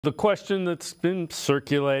The question that's been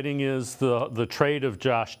circulating is the trade of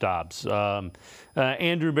Josh Dobbs.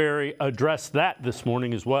 Andrew Berry addressed that this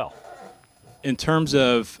morning as well. In terms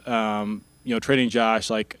of trading Josh,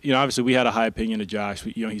 obviously we had a high opinion of Josh.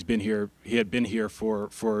 He had been here for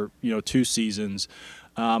 2 seasons.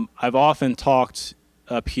 I've often talked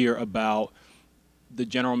up here about the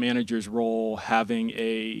general manager's role having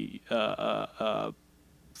a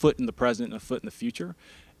foot in the present and a foot in the future.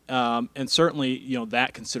 And certainly,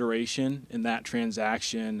 that consideration in that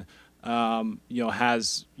transaction,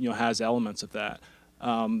 has elements of that.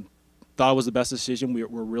 Thought it was the best decision. We're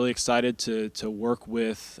really excited to work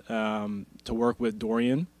with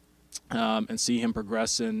Dorian and see him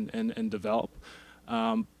progress and develop.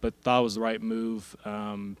 But thought it was the right move.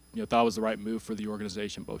 Thought it was the right move for the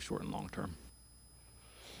organization, both short and long term.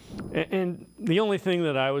 And the only thing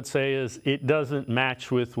that I would say is it doesn't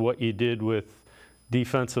match with what you did with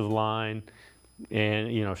defensive line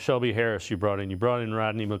and Shelby Harris you brought in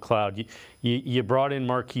Rodney McLeod, you brought in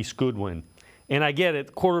Marquise Goodwin, and I get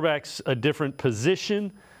it, quarterback's a different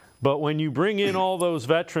position, but when you bring in all those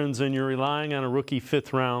veterans and you're relying on a rookie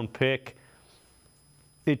 5th round pick,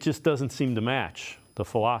 it just doesn't seem to match the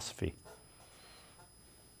philosophy.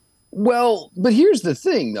 Well, but here's the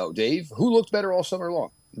thing though, Dave, who looked better all summer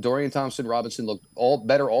long? Dorian Thompson-Robinson looked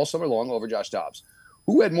better all summer long over Josh Dobbs.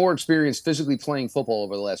 Who had more experience physically playing football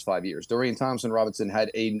over the last 5 years? Dorian Thompson-Robinson had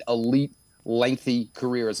an elite, lengthy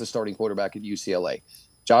career as a starting quarterback at UCLA.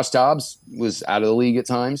 Josh Dobbs was out of the league at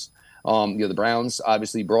times. The Browns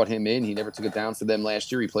obviously brought him in. He never took it down for them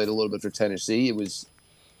last year. He played a little bit for Tennessee. It was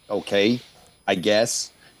okay, I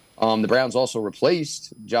guess. The Browns also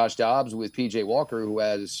replaced Josh Dobbs with P.J. Walker, who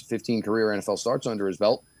has 15 career NFL starts under his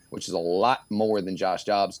belt, which is a lot more than Josh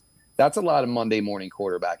Dobbs. That's a lot of Monday morning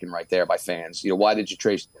quarterbacking right there by fans. Why did you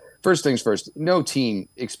trade? First things first, no team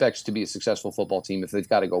expects to be a successful football team if they've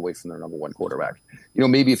got to go away from their number one quarterback.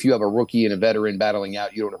 Maybe if you have a rookie and a veteran battling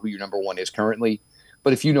out, you don't know who your number one is currently.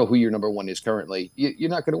 But if you know who your number one is currently, you're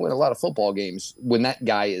not going to win a lot of football games when that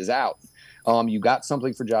guy is out. You got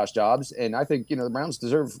something for Josh Dobbs, and I think, the Browns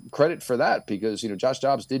deserve credit for that because, Josh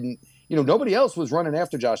Dobbs didn't, nobody else was running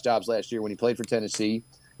after Josh Dobbs last year when he played for Tennessee.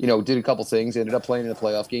 Did a couple things, ended up playing in a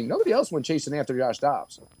playoff game. Nobody else went chasing after Josh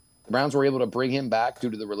Dobbs. The Browns were able to bring him back due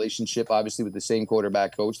to the relationship, obviously, with the same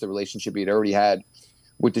quarterback coach, the relationship he had already had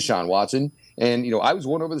with Deshaun Watson. And, I was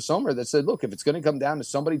one over the summer that said, look, if it's going to come down to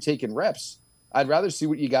somebody taking reps, I'd rather see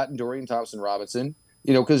what you got in Dorian Thompson-Robinson,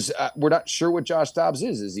 because we're not sure what Josh Dobbs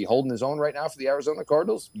is. Is he holding his own right now for the Arizona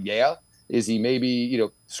Cardinals? Yeah. Is he maybe,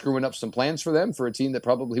 screwing up some plans for them for a team that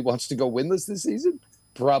probably wants to go winless this season?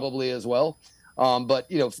 Probably as well. But,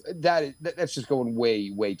 that's just going way,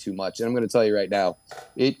 way too much. And I'm going to tell you right now,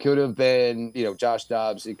 it could have been, Josh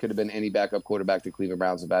Dobbs. It could have been any backup quarterback the Cleveland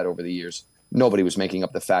Browns have had over the years. Nobody was making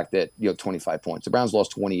up the fact that, 25 points. The Browns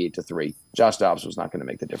lost 28-3. Josh Dobbs was not going to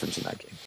make the difference in that game.